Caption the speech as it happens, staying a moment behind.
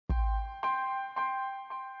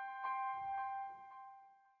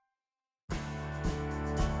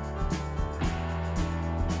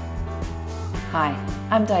Hi,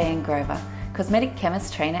 I'm Diane Grover, Cosmetic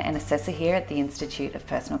Chemist trainer and assessor here at the Institute of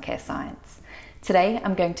Personal Care Science. Today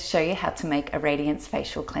I'm going to show you how to make a Radiance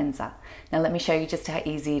facial cleanser. Now let me show you just how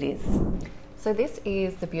easy it is. So this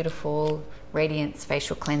is the beautiful Radiance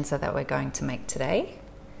facial cleanser that we're going to make today.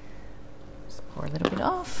 Just pour a little bit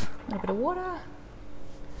off, a little bit of water.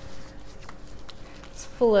 It's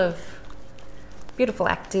full of beautiful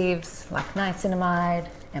actives like niacinamide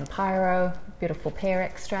and pyro, beautiful pear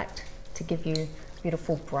extract to give you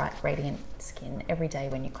beautiful, bright, radiant skin every day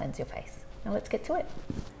when you cleanse your face. Now let's get to it.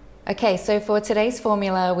 Okay, so for today's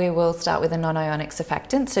formula, we will start with a non-ionic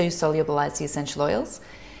surfactant to solubilize the essential oils.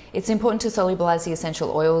 It's important to solubilize the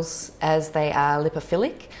essential oils as they are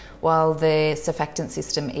lipophilic, while the surfactant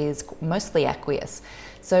system is mostly aqueous.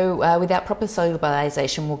 So without proper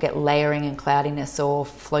solubilization, we'll get layering and cloudiness or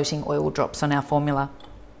floating oil drops on our formula.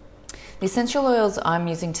 The essential oils I'm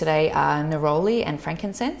using today are neroli and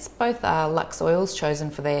frankincense. Both are luxe oils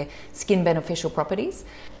chosen for their skin beneficial properties.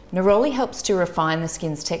 Neroli helps to refine the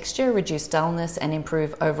skin's texture, reduce dullness and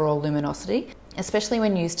improve overall luminosity, especially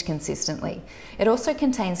when used consistently. It also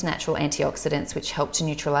contains natural antioxidants which help to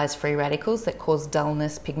neutralize free radicals that cause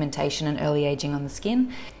dullness, pigmentation and early aging on the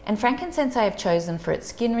skin. And frankincense I have chosen for its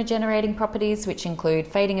skin regenerating properties, which include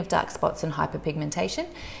fading of dark spots and hyperpigmentation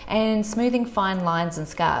and smoothing fine lines and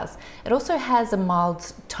scars. It also has a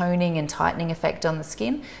mild toning and tightening effect on the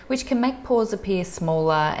skin, which can make pores appear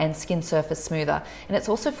smaller and skin surface smoother. And it's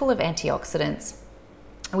also full of antioxidants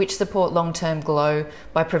which support long-term glow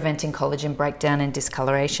by preventing collagen breakdown and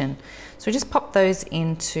discoloration. So we just pop those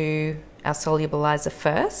into our solubilizer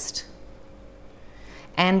first.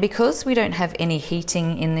 And because we don't have any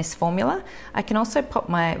heating in this formula, I can also pop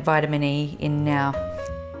my vitamin E in now.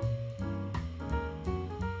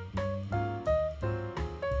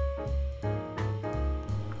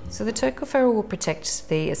 So the tocopherol will protect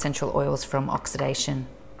the essential oils from oxidation.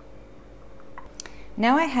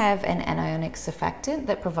 Now I have an anionic surfactant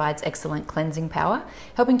that provides excellent cleansing power,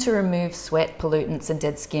 helping to remove sweat, pollutants and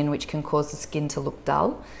dead skin which can cause the skin to look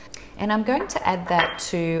dull. And I'm going to add that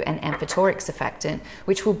to an amphoteric surfactant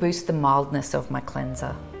which will boost the mildness of my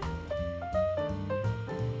cleanser.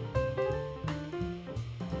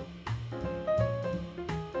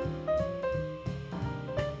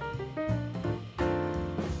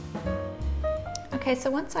 Okay,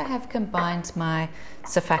 so once I have combined my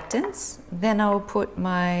surfactants, then I'll put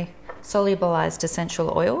my solubilized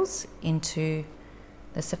essential oils into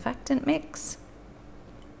the surfactant mix.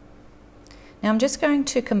 Now I'm just going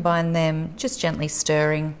to combine them, just gently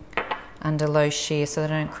stirring under low shear so they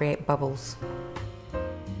don't create bubbles.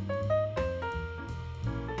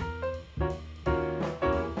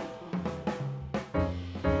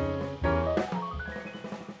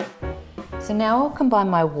 So now I'll combine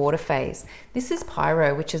my water phase. This is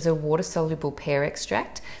pyro, which is a water-soluble pear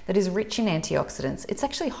extract that is rich in antioxidants. It's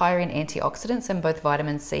actually higher in antioxidants than both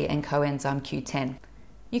vitamin C and coenzyme Q10.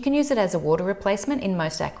 You can use it as a water replacement in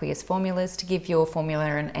most aqueous formulas to give your formula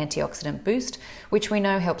an antioxidant boost, which we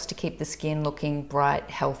know helps to keep the skin looking bright,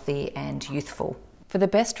 healthy and youthful. For the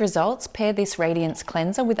best results, pair this Radiance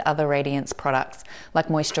cleanser with other Radiance products like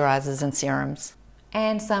moisturizers and serums.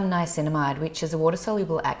 And some niacinamide, which is a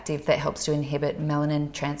water-soluble active that helps to inhibit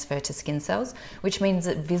melanin transfer to skin cells, which means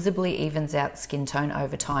it visibly evens out skin tone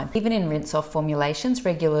over time. Even in rinse-off formulations,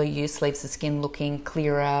 regular use leaves the skin looking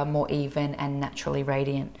clearer, more even and naturally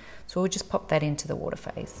radiant. So we'll just pop that into the water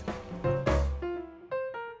phase.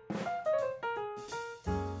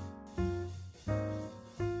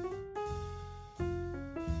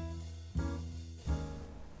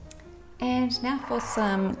 And now for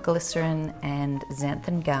some glycerin and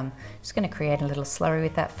xanthan gum. Just going to create a little slurry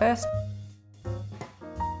with that first.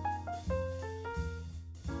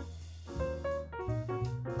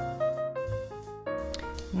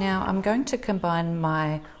 Now I'm going to combine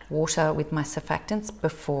my water with my surfactants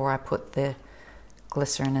before I put the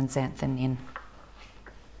glycerin and xanthan in.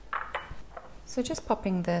 So just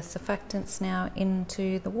popping the surfactants now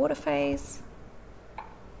into the water phase.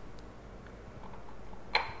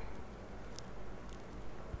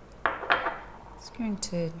 Going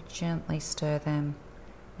to gently stir them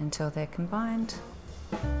until they're combined.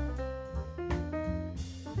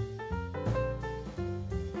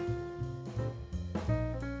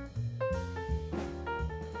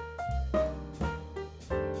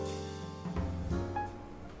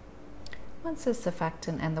 Once the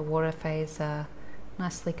surfactant and the water phase are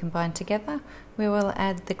nicely combined together, we will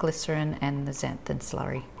add the glycerin and the xanthan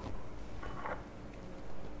slurry.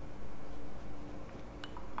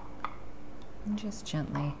 And just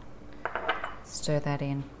gently stir that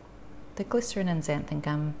in. The glycerin and xanthan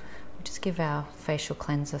gum We'll just give our facial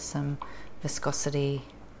cleanser some viscosity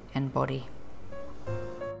and body.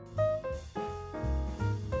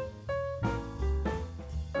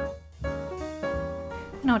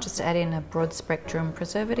 And I'll just add in a broad spectrum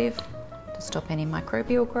preservative to stop any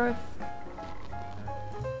microbial growth.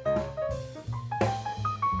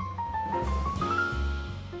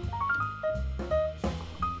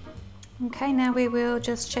 Okay, now we will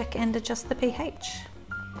just check and adjust the pH.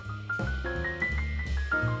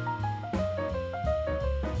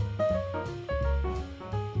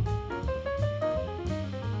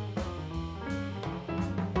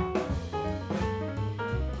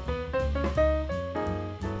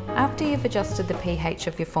 After you've adjusted the pH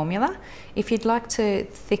of your formula, if you'd like to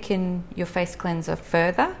thicken your face cleanser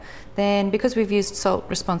further, then because we've used salt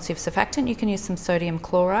responsive surfactant, you can use some sodium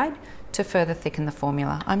chloride to further thicken the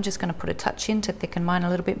formula. I'm just going to put a touch in to thicken mine a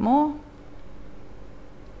little bit more.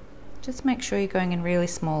 Just make sure you're going in really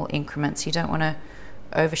small increments. You don't want to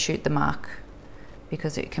overshoot the mark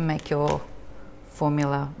because it can make your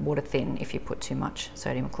formula water thin if you put too much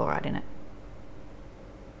sodium chloride in it.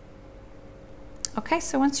 Okay,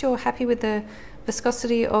 so once you're happy with the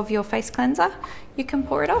viscosity of your face cleanser, you can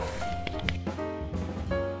pour it off.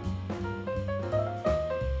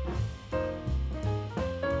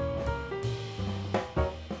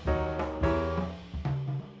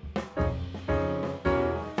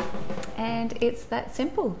 And it's that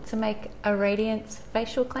simple to make a Radiance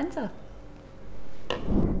facial cleanser.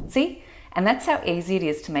 See? And that's how easy it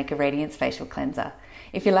is to make a Radiance facial cleanser.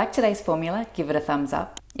 If you like today's formula, give it a thumbs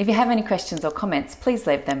up. If you have any questions or comments, please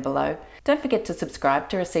leave them below. Don't forget to subscribe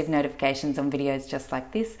to receive notifications on videos just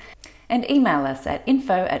like this. And email us at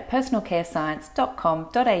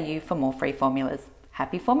info@personalcarescience.com.au for more free formulas.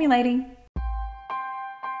 Happy formulating!